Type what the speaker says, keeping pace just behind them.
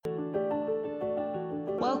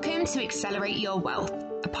Welcome to Accelerate Your Wealth,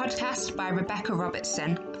 a podcast by Rebecca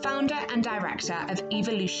Robertson, founder and director of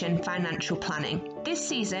Evolution Financial Planning. This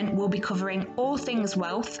season, we'll be covering all things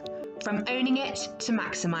wealth, from owning it to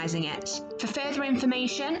maximising it. For further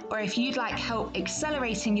information, or if you'd like help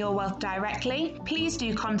accelerating your wealth directly, please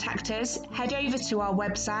do contact us. Head over to our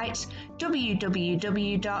website,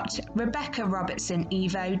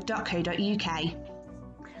 www.rebeccarobertsonevo.co.uk.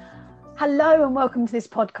 Hello and welcome to this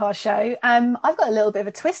podcast show. I've got a little bit of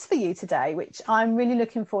a twist for you today, which I'm really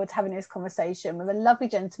looking forward to having this conversation with a lovely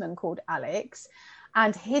gentleman called Alex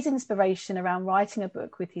and his inspiration around writing a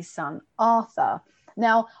book with his son, Arthur.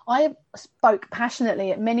 Now, I spoke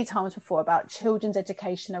passionately at many times before about children's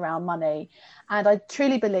education around money, and I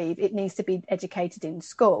truly believe it needs to be educated in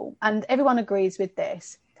school, and everyone agrees with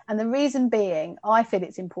this. And the reason being, I feel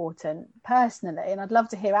it's important personally, and I'd love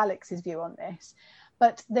to hear Alex's view on this.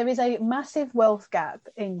 But there is a massive wealth gap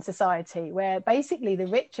in society where basically the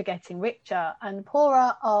rich are getting richer and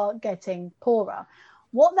poorer are getting poorer.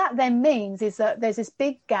 What that then means is that there's this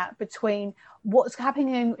big gap between what's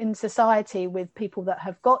happening in society with people that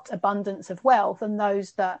have got abundance of wealth and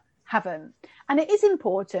those that haven't. And it is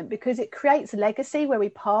important because it creates a legacy where we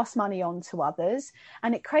pass money on to others,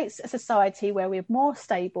 and it creates a society where we're more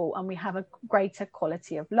stable and we have a greater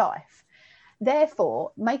quality of life.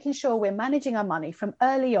 Therefore, making sure we're managing our money from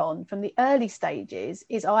early on, from the early stages,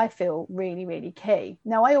 is, I feel, really, really key.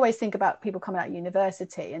 Now, I always think about people coming out of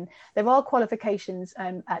university, and there are qualifications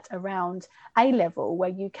at around A level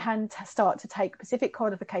where you can start to take specific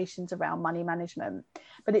qualifications around money management.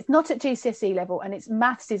 But it's not at GCSE level, and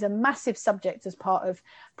maths is a massive subject as part of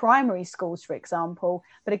primary schools, for example.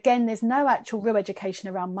 But again, there's no actual real education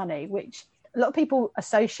around money, which a lot of people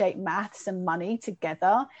associate maths and money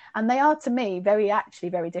together, and they are, to me, very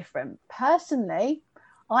different. Personally,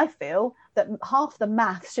 I feel that half the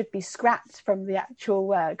maths should be scrapped from the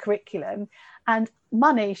actual curriculum, and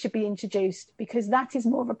money should be introduced because that is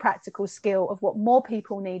more of a practical skill of what more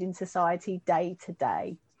people need in society day to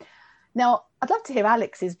day. Now, I'd love to hear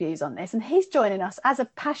Alex's views on this, and he's joining us as a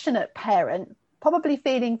passionate parent, probably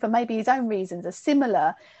feeling, for maybe his own reasons, a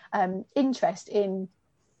similar interest in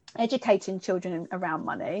educating children around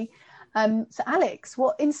money. So Alex,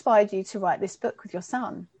 what inspired you to write this book with your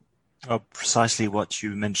son? Well, precisely what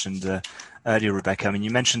you mentioned earlier, Rebecca. I mean,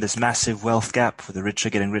 you mentioned this massive wealth gap with the richer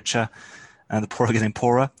getting richer and the poorer getting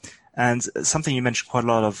poorer. And something you mentioned quite a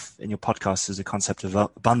lot of in your podcast is the concept of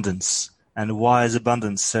abundance. And why is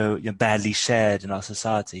abundance so badly shared in our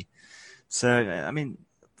society? So, I mean,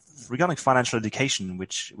 regarding financial education,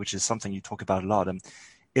 which is something you talk about a lot,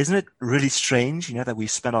 isn't it really strange, that we've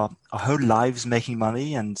spent our whole lives making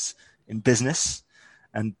money and in business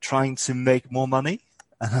and trying to make more money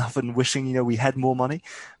and often wishing, we had more money,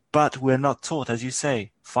 but we're not taught, as you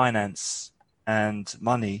say, finance and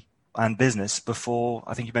money and business before,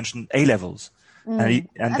 I think you mentioned A levels. And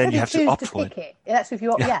then you have to opt for it. That's if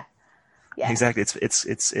you opt, yeah. Exactly.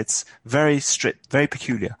 It's very strict, very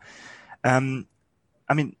peculiar. I mean,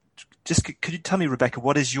 just could you tell me, Rebecca,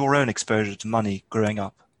 what is your own exposure to money growing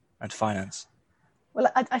up and finance? Well,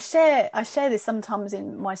 I share this sometimes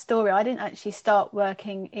in my story. I didn't actually start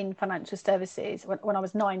working in financial services when I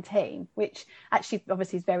was 19, which actually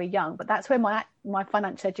obviously is very young, but that's where my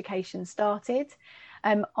financial education started.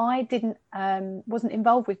 I wasn't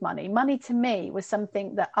involved with money. Money to me was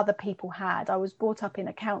something that other people had. I was brought up in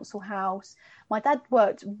a council house. My dad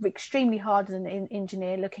worked extremely hard as an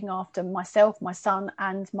engineer, looking after myself, my son,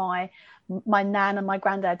 and my nan and my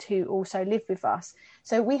granddad, who also lived with us.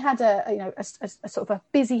 So we had a sort of a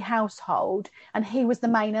busy household, and he was the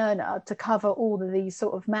main earner to cover all of these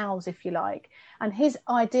sort of mouths, if you like. And his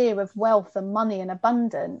idea of wealth and money and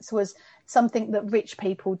abundance was something that rich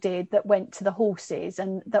people did, that went to the horses,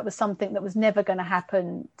 and that was something that was never going to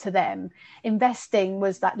happen to them. Investing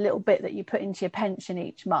was that little bit that you put into your pension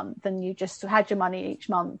each month, and you just had your money each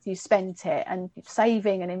month, you spent it, and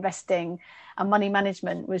saving and investing and money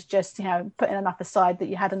management was just, putting enough aside that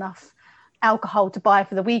you had enough alcohol to buy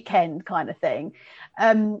for the weekend kind of thing,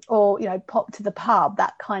 or pop to the pub,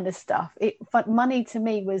 that kind of stuff. Money to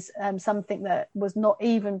me was something that was not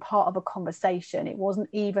even part of a conversation. It wasn't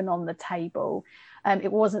even on the table.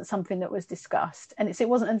 It wasn't something that was discussed, and it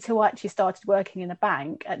wasn't until I actually started working in a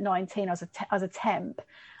bank at 19 as a temp,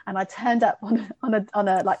 and I turned up on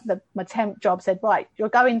my temp job said, right, you're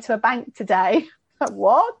going to a bank today. Like,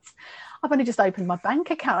 what? I've only just opened my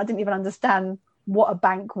bank account. I didn't even understand what a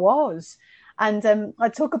bank was. And I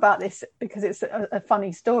talk about this because it's a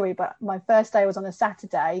funny story, but my first day was on a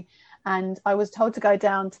Saturday, and I was told to go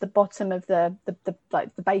down to the bottom of the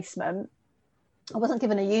basement I wasn't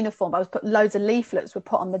given a uniform, but I was put loads of leaflets were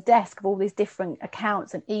put on the desk of all these different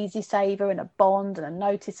accounts, an Easy Saver and a bond and a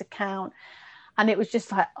notice account. And it was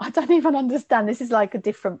just like, I don't even understand. This is like a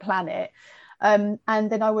different planet. And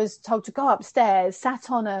then I was told to go upstairs,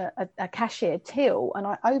 sat on a cashier till, and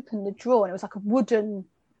I opened the drawer, and it was like a wooden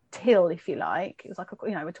till, if you like. It was like,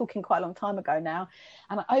 we're talking quite a long time ago now.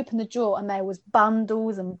 And I opened the drawer, and there was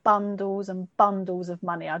bundles and bundles and bundles of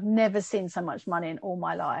money. I'd never seen so much money in all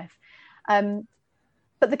my life.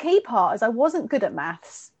 But the key part is I wasn't good at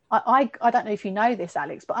maths. I don't know if you know this,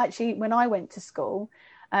 Alex, but actually when I went to school,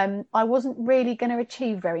 I wasn't really going to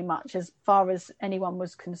achieve very much as far as anyone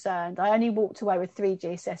was concerned. I only walked away with 3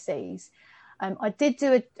 GCSEs. I did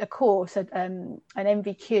do a course at an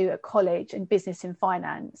MVQ at college in business and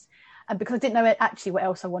finance. And because I didn't know actually what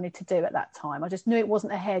else I wanted to do at that time, I just knew it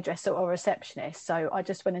wasn't a hairdresser or a receptionist. So I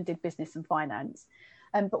just went and did business and finance.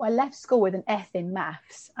 But I left school with an F in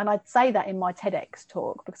maths. And I'd say that in my TEDx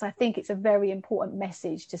talk, because I think it's a very important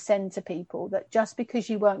message to send to people that just because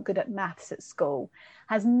you weren't good at maths at school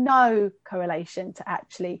has no correlation to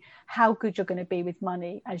actually how good you're going to be with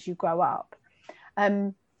money as you grow up.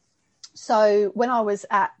 So when I was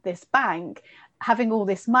at this bank, having all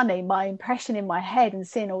this money, my impression in my head and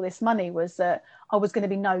seeing all this money was that I was going to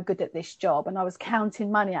be no good at this job. And I was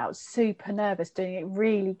counting money out, super nervous, doing it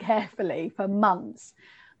really carefully for months.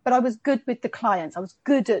 But I was good with the clients. I was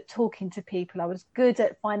good at talking to people. I was good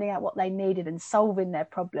at finding out what they needed and solving their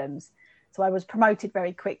problems. So I was promoted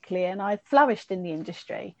very quickly and I flourished in the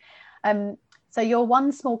industry. So your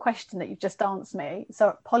one small question that you've just answered me, so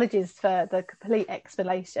apologies for the complete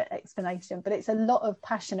explanation, but it's a lot of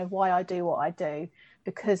passion of why I do what I do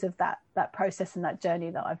because of that process and that journey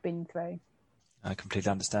that I've been through. I completely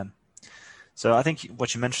understand. So I think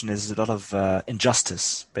what you mentioned is a lot of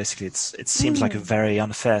injustice. Basically, it seems like a very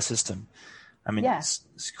unfair system. I mean,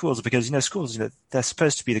 schools, because, schools, they're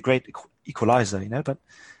supposed to be the great equalizer, but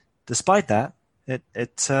despite that,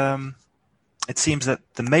 it seems that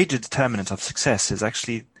the major determinant of success is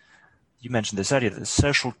actually, you mentioned this earlier, the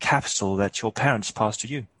social capital that your parents pass to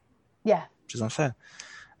you. Yeah. Which is unfair.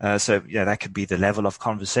 So that could be the level of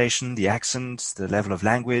conversation, the accent, the level of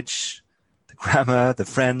language, the grammar, the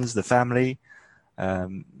friends, the family,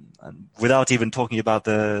 and without even talking about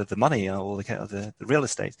the money or the real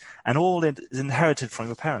estate. And all it is inherited from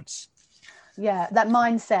your parents. Yeah, that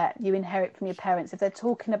mindset you inherit from your parents. If they're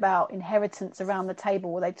talking about inheritance around the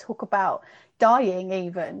table, or they talk about dying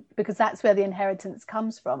even, because that's where the inheritance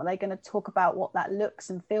comes from, are they going to talk about what that looks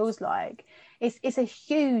and feels like? It's a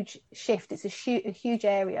huge shift. It's a huge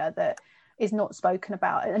area that is not spoken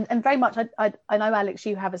about. And very much, I know, Alex,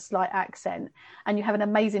 you have a slight accent and you have an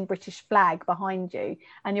amazing British flag behind you.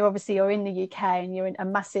 And you're in the UK and you're a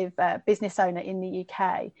massive business owner in the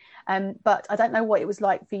UK. But I don't know what it was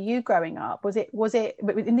like for you growing up. Was it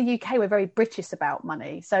in the UK, we're very British about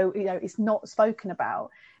money. So, it's not spoken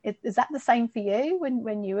about. Is that the same for you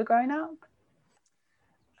when you were growing up?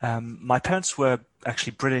 My parents were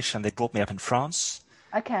actually British and they brought me up in France.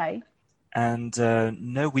 Okay. And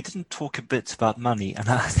no, we didn't talk a bit about money. And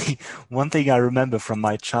I think one thing I remember from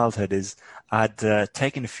my childhood is I'd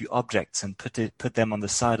taken a few objects and put them on the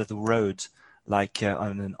side of the road, like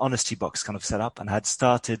on an honesty box kind of set up, and had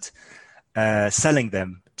started selling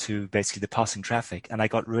them to basically the passing traffic. And I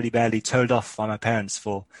got really badly told off by my parents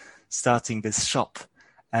for starting this shop.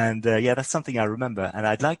 And that's something I remember. And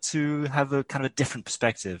I'd like to have a kind of a different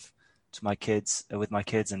perspective to my kids, with my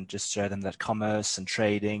kids, and just show them that commerce and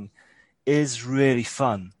trading is really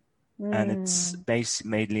fun. And it's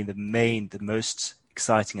basically the most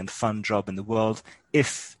exciting and fun job in the world,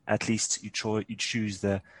 if at least you choose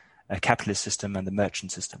the capitalist system and the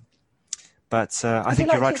merchant system. But I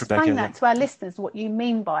think you're right, Rebecca. Explain that to our listeners, what you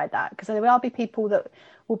mean by that, because there will be people that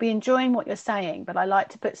will be enjoying what you're saying, but I like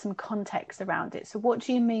to put some context around it. So what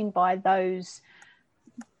do you mean by those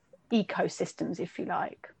ecosystems, if you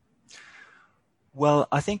like? Well,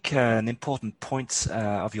 I think an important point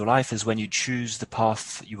of your life is when you choose the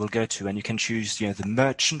path you will go to, and you can choose, the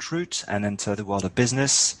merchant route and enter the world of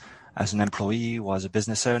business as an employee or as a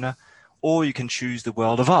business owner, or you can choose the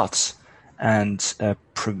world of art and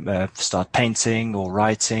start painting or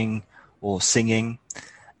writing or singing.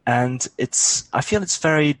 And I feel it's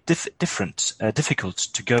very difficult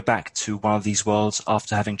to go back to one of these worlds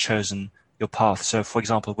after having chosen your path. So, for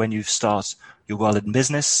example, when you start your world in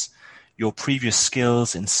business, your previous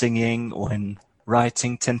skills in singing or in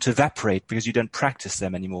writing tend to evaporate because you don't practice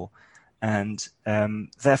them anymore. And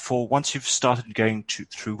therefore, once you've started going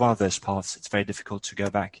through one of those paths, it's very difficult to go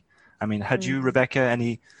back. I mean, had you, Rebecca,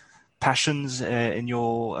 any passions in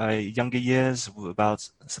your younger years about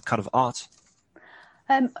some kind of art?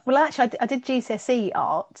 Well, actually, I did GCSE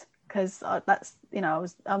art because that's,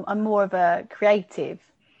 I'm more of a creative.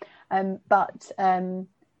 But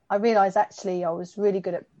I realised actually I was really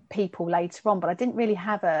good at people later on, but I didn't really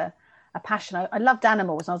have a passion. I loved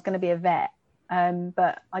animals and I was going to be a vet,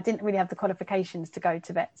 but I didn't really have the qualifications to go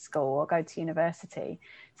to vet school or go to university.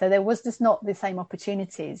 So there was just not the same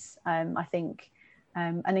opportunities, I think,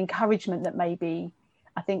 and encouragement that maybe,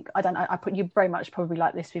 I put you very much probably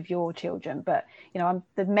like this with your children, but,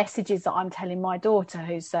 the messages that I'm telling my daughter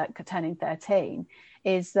who's turning 13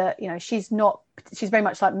 is that, she's very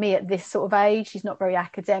much like me at this sort of age. She's not very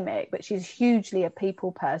academic, but she's hugely a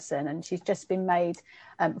people person, and she's just been made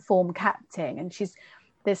form captain, and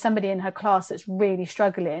there's somebody in her class that's really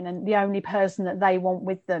struggling, and the only person that they want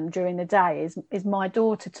with them during the day is my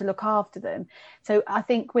daughter to look after them. So I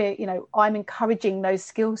think I'm encouraging those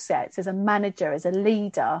skill sets as a manager, as a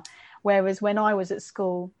leader, whereas when I was at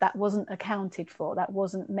school, that wasn't accounted for. That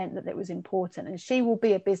wasn't meant that it was important. And she will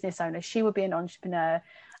be a business owner. She will be an entrepreneur.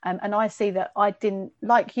 And I see that I didn't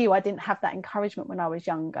have that encouragement when I was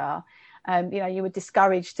younger. You were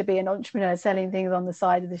discouraged to be an entrepreneur selling things on the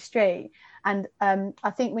side of the street. And I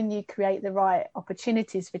think when you create the right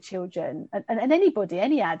opportunities for children and anybody,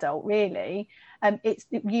 any adult really, it's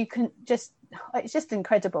just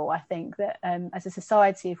incredible. I think that as a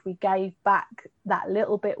society, if we gave back that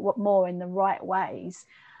little bit more in the right ways,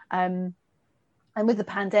 and with the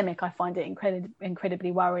pandemic, I find it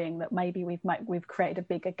incredibly worrying that maybe we've created a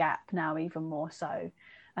bigger gap now, even more so,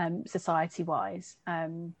 society-wise.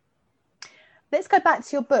 Let's go back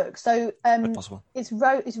to your book. So it's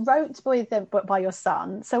wrote by your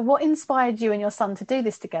son. So what inspired you and your son to do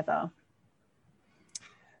this together?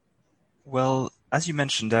 Well, as you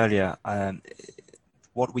mentioned earlier,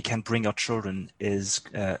 what we can bring our children is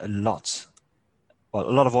a lot. Well,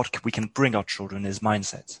 a lot of what we can bring our children is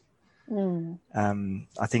mindset.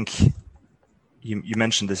 I think you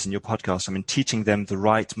mentioned this in your podcast. I mean, teaching them the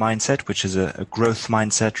right mindset, which is a growth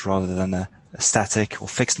mindset rather than a static or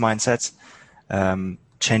fixed mindset,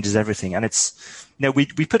 changes everything. And it's, we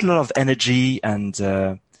put a lot of energy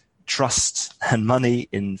and trust and money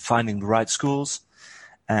in finding the right schools.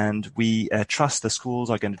 And we trust the schools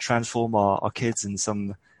are going to transform our kids in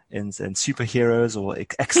superheroes or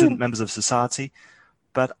excellent members of society.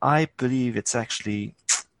 But I believe it's actually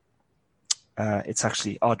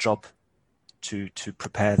our job to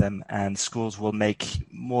prepare them, and schools will make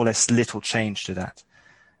more or less little change to that.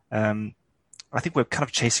 I think we're kind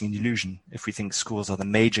of chasing an illusion if we think schools are the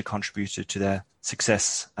major contributor to their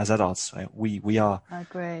success as adults. We are. I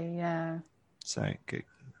agree. Yeah. So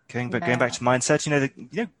going back to mindset,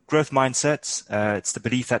 growth mindset. It's the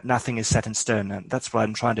belief that nothing is set in stone, and that's what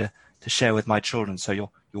I'm trying to share with my children. So your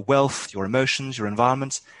wealth, your emotions, your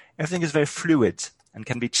environment, everything is very fluid and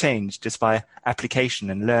can be changed just by application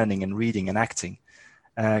and learning and reading and acting.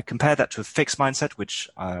 Compare that to a fixed mindset, which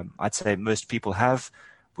I'd say most people have,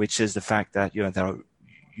 which is the fact that there are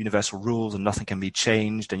universal rules and nothing can be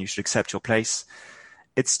changed and you should accept your place.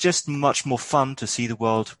 It's just much more fun to see the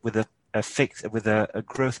world with a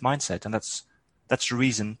growth mindset, and that's the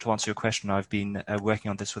reason, to answer your question, I've been working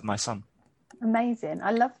on this with my son. Amazing.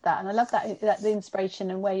 I love that, and I love that the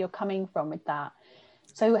inspiration and where you're coming from with that.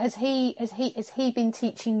 So has he been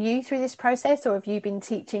teaching you through this process, or have you been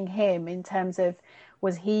teaching him in terms of,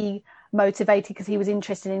 was he motivated because he was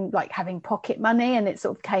interested in having pocket money and it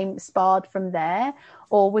sort of sparred from there?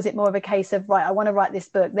 Or was it more of a case of, right, I want to write this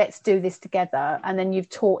book, let's do this together, and then you've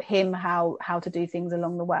taught him how to do things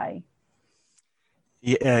along the way?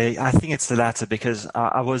 Yeah, I think it's the latter, because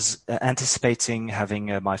I was anticipating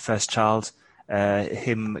having my first child,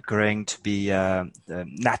 him growing to be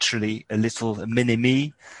naturally a little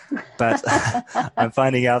mini-me, but I'm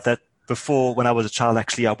finding out that before, when I was a child,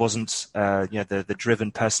 actually I wasn't the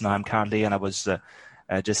driven person I am currently, and I was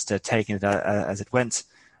just taking it as it went.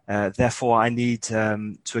 Therefore, I need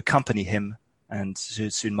to accompany him, and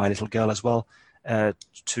soon my little girl as well,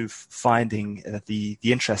 to finding the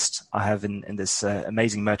interest I have in this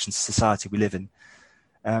amazing merchant society we live in.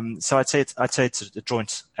 So I'd say it's a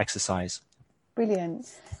joint exercise. Brilliant.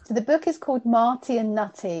 So the book is called Marty and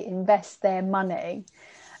Nutty Invest Their Money.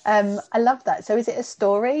 I love that. So is it a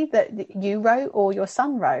story that you wrote or your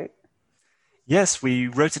son wrote? Yes, we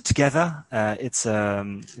wrote it together. It's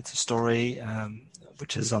a story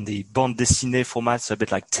which is on the bande dessinée format, so a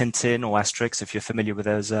bit like Tintin or Asterix, if you're familiar with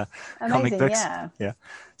those comic books. Yeah.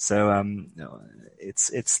 So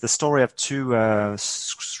it's the story of two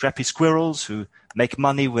scrappy squirrels who make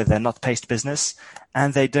money with their not paste business,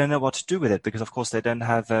 and they don't know what to do with it because, of course, they don't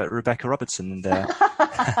have Rebecca Robertson in their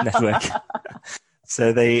network.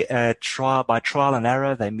 So they by trial and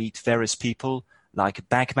error, they meet various people like a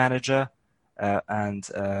bank manager and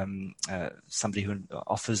somebody who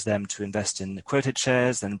offers them to invest in quoted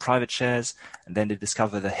shares, then private shares, and then they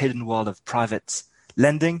discover the hidden world of private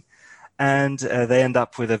lending. And they end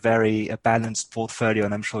up with a very balanced portfolio,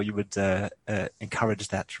 and I'm sure you would encourage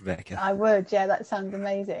that, Rebecca. I would, yeah, that sounds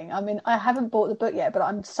amazing. I mean, I haven't bought the book yet, but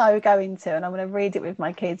I'm so going to, and I'm going to read it with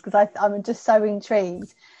my kids because I'm just so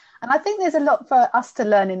intrigued. And I think there's a lot for us to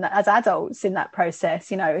learn in that, as adults, in that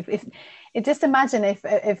process. You know, if just imagine if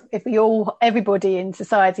everybody in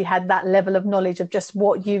society had that level of knowledge of just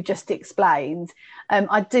what you just explained.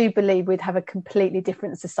 I do believe we'd have a completely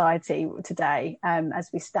different society today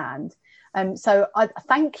as we stand. So I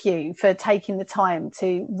thank you for taking the time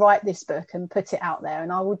to write this book and put it out there,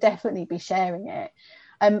 and I will definitely be sharing it.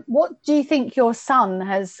 What do you think your son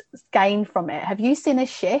has gained from it? Have you seen a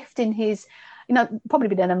shift in his, probably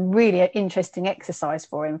been a really interesting exercise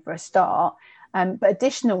for him for a start. But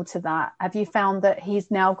additional to that, have you found that he's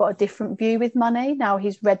now got a different view with money? Now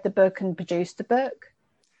he's read the book and produced the book?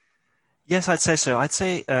 Yes, I'd say so. I'd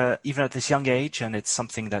say even at this young age, and it's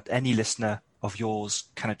something that any listener of yours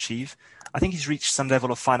can achieve, I think he's reached some level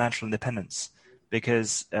of financial independence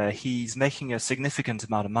because he's making a significant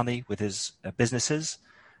amount of money with his businesses.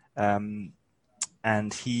 And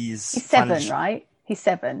he's 7, right? He's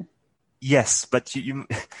 7. Yes, but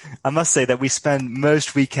I must say that we spend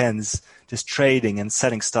most weekends just trading and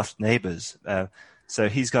selling stuff to neighbors. So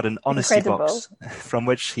he's got an honesty box from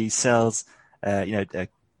which he sells,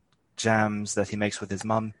 jams that he makes with his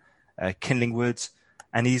mum, kindling wood,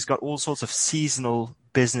 and he's got all sorts of seasonal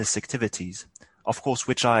business activities, of course,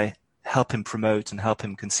 which I help him promote and help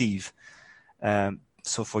him conceive.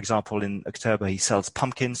 So, for example, in October, he sells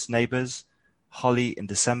pumpkins to neighbors, holly in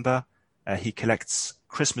December. He collects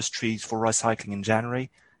Christmas trees for recycling in January,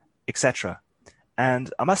 etc.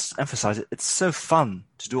 And I must emphasize it, it's so fun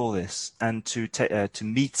to do all this and to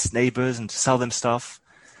meet neighbors and to sell them stuff.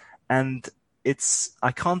 And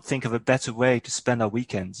I can't think of a better way to spend our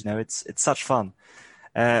weekends. It's such fun.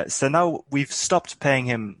 So now we've stopped paying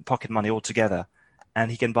him pocket money altogether,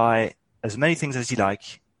 and he can buy as many things as he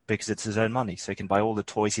likes because it's his own money. So he can buy all the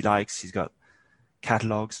toys he likes. He's got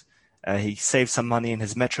catalogs. He saves some money in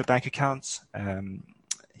his Metro bank accounts.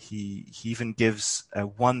 He even gives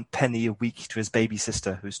 1 penny a week to his baby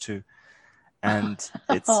sister, who's 2. And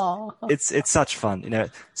it's such fun,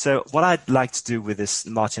 So what I'd like to do with this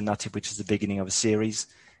Martin Nutty, which is the beginning of a series,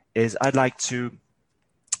 is I'd like to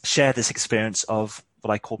share this experience of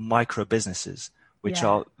what I call micro businesses, which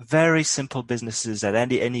are very simple businesses that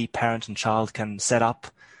any parent and child can set up,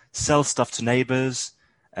 sell stuff to neighbors,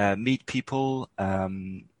 meet people,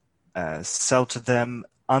 sell to them,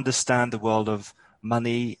 understand the world of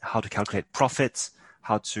money, how to calculate profits,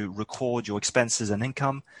 how to record your expenses and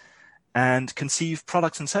income, and conceive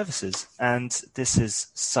products and services. And this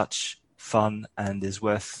is such fun and is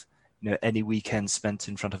worth any weekend spent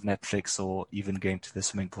in front of Netflix or even going to the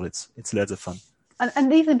swimming pool. It's loads of fun.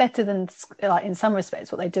 And even better than, like, in some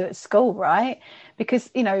respects, what they do at school, right?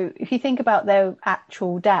 Because, if you think about their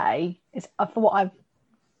actual day, it's, for what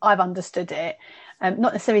I've understood it,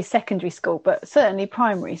 not necessarily secondary school, but certainly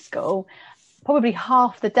primary school, probably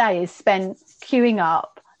half the day is spent queuing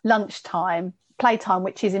up, lunchtime, playtime,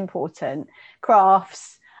 which is important,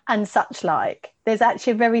 crafts and such like. There's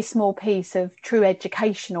actually a very small piece of true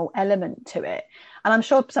educational element to it. And I'm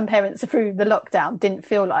sure some parents through the lockdown didn't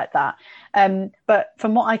feel like that. But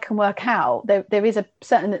from what I can work out, there is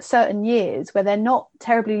certain years where they're not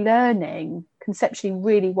terribly learning conceptually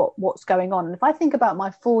really what's going on. And if I think about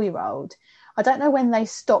my 4-year-old, I don't know when they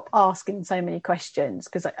stop asking so many questions,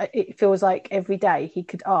 because it feels like every day he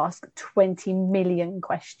could ask 20 million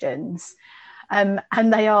questions. And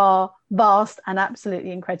they are vast and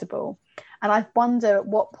absolutely incredible. And I wonder at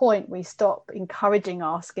what point we stop encouraging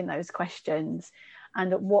asking those questions,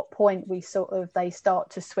 and at what point they start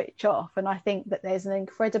to switch off. And I think that there's an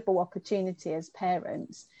incredible opportunity as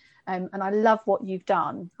parents. And I love what you've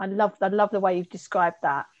done. I love the way you've described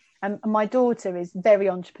that. And my daughter is very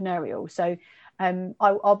entrepreneurial, so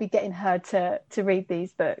I'll be getting her to read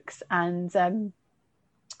these books. And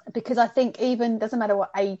because I think even doesn't matter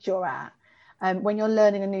what age you're at, when you're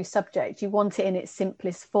learning a new subject, you want it in its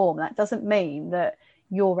simplest form. That doesn't mean that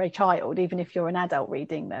you're a child, even if you're an adult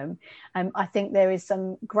reading them. I think there is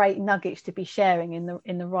some great nuggets to be sharing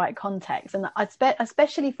in the right context. And I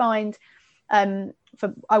especially find,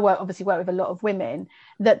 I work with a lot of women,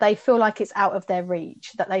 that they feel like it's out of their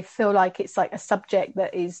reach, that they feel like it's like a subject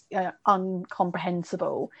that is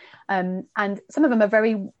uncomprehensible. And some of them are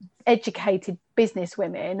very educated business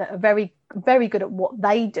women, are very, very good at what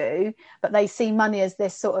they do, but they see money as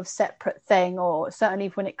this sort of separate thing, or certainly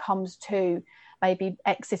when it comes to maybe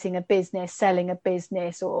exiting a business, selling a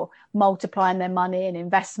business, or multiplying their money in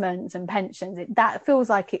investments and pensions. That feels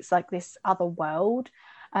like it's like this other world.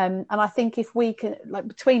 And I think if we can, like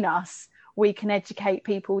between us, we can educate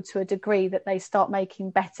people to a degree that they start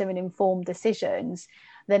making better and informed decisions,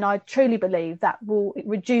 then I truly believe that will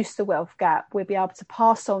reduce the wealth gap. We'll be able to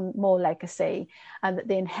pass on more legacy, and that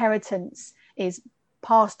the inheritance is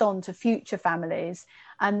passed on to future families.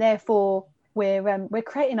 And therefore, we're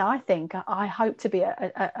creating, I hope to be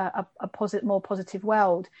a more positive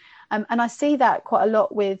world. And I see that quite a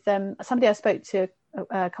lot with somebody I spoke to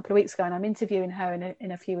a couple of weeks ago, and I'm interviewing her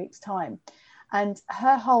in a few weeks' time. And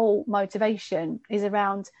her whole motivation is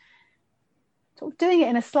around sort of doing it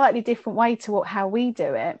in a slightly different way to how we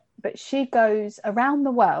do it. But she goes around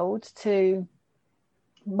the world to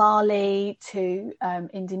Mali, to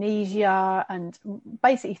Indonesia, and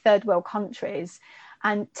basically third world countries,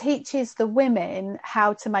 and teaches the women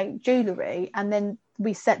how to make jewellery. And then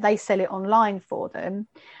they sell it online for them,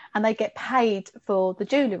 and they get paid for the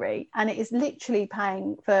jewellery. And it is literally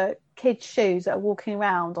paying for kids' shoes that are walking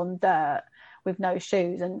around on dirt with no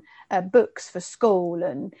shoes, and books for school,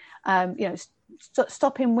 and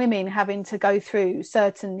stopping women having to go through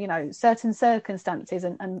certain circumstances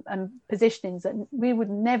and positionings that we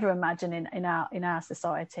would never imagine in our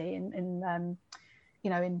society.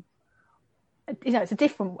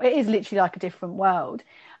 It is literally like a different world.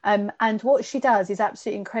 And what she does is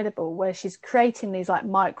absolutely incredible, where she's creating these like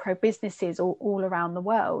micro businesses all around the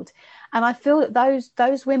world. And I feel that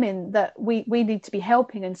those women that we need to be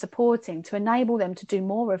helping and supporting to enable them to do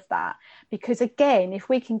more of that. Because again, if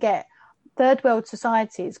we can get third world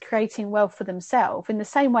societies creating wealth for themselves in the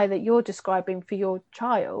same way that you're describing for your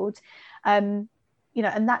child, and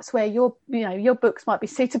that's where your books might be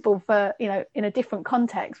suitable for, in a different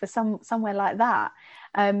context for somewhere like that,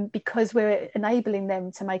 because we're enabling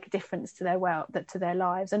them to make a difference to their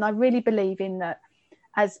lives. And I really believe in that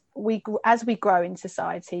as we grow in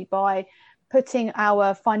society, by putting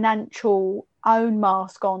our financial own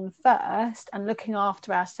mask on first and looking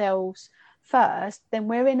after ourselves first, then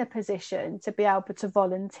we're in a position to be able to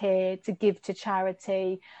volunteer, to give to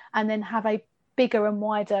charity, and then have a bigger and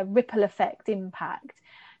wider ripple effect impact.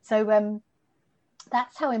 So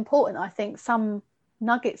that's how important I think some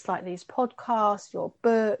nuggets like these podcasts, your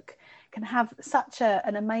book, can have such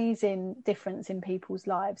an amazing difference in people's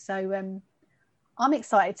lives. So I'm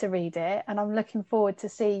excited to read it, and I'm looking forward to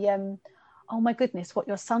see oh my goodness, what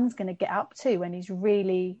your son's going to get up to when he's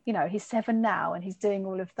really, he's 7 now and he's doing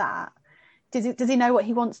all of that. Does he know what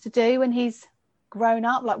he wants to do when he's grown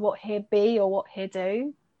up, like what he'll be or what he'll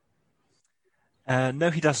do? No,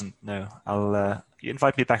 he doesn't. No, I'll you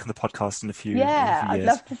invite me back on the podcast in a few. Yeah, in a few I'd years.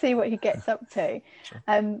 love to see what he gets up to. Sure.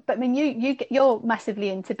 But I mean, you're massively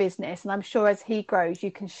into business, and I'm sure as he grows,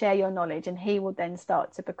 you can share your knowledge, and he will then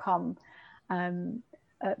start to become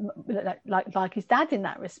like his dad in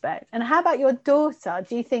that respect. And how about your daughter?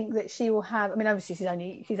 Do you think that she will have? I mean, obviously she's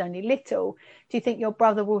only little. Do you think your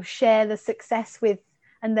brother will share the success with,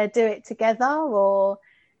 and they'll do it together, or?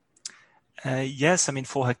 Yes, I mean,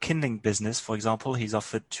 for her kindling business, for example, he's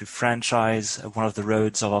offered to franchise one of the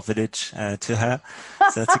roads of our village to her.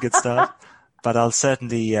 So that's a good start. But I'll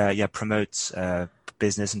certainly promote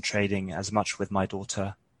business and trading as much with my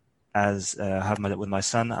daughter as have with my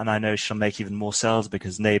son. And I know she'll make even more sales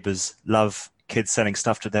because neighbors love kids selling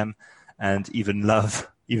stuff to them, and even love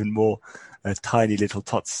even more tiny little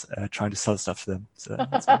tots trying to sell stuff to them. So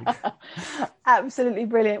that's really good. Absolutely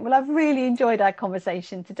brilliant. Well, I've really enjoyed our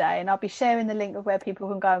conversation today, and I'll be sharing the link of where people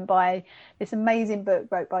can go and buy this amazing book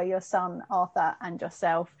wrote by your son Arthur and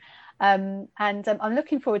yourself. I'm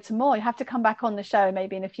looking forward to more. You have to come back on the show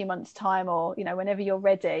maybe in a few months' time, or whenever you're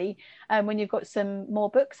ready, when you've got some more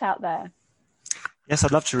books out there. Yes,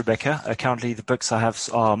 I'd love to, Rebecca. Currently, the books I have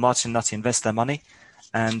are Marty and Nutty Invest Their Money.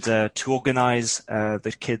 And to organize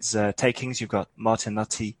the kids' takings, you've got Marty and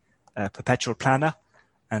Nutty Perpetual Planner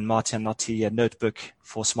and Marty and Nutty Notebook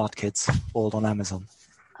for Smart Kids, all on Amazon.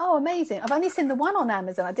 Oh, amazing. I've only seen the one on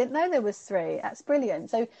Amazon. I didn't know there was 3. That's brilliant.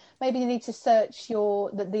 So maybe you need to search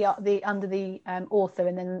the under the author,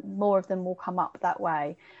 and then more of them will come up that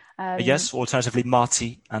way. Yes, alternatively,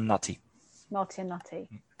 Marty and Nutty. Marty and Nutty.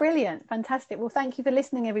 Brilliant. Fantastic. Well, thank you for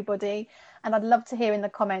listening, everybody. And I'd love to hear in the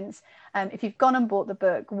comments, if you've gone and bought the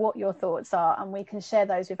book, what your thoughts are, and we can share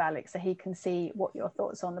those with Alex so he can see what your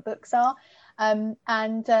thoughts on the books are. I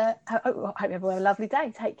hope everyone have a lovely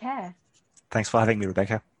day. Take care. Thanks for having me,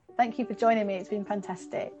 Rebecca. Thank you for joining me. It's been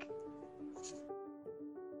fantastic.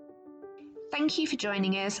 Thank you for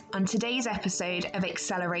joining us on today's episode of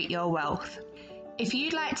Accelerate Your Wealth. If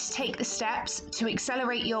you'd like to take the steps to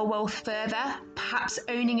accelerate your wealth further, perhaps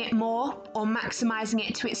owning it more or maximising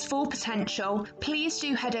it to its full potential, please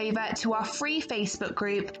do head over to our free Facebook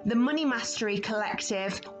group, the Money Mastery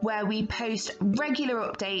Collective, where we post regular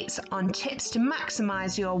updates on tips to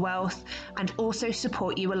maximise your wealth and also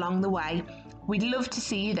support you along the way. We'd love to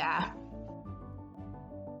see you there.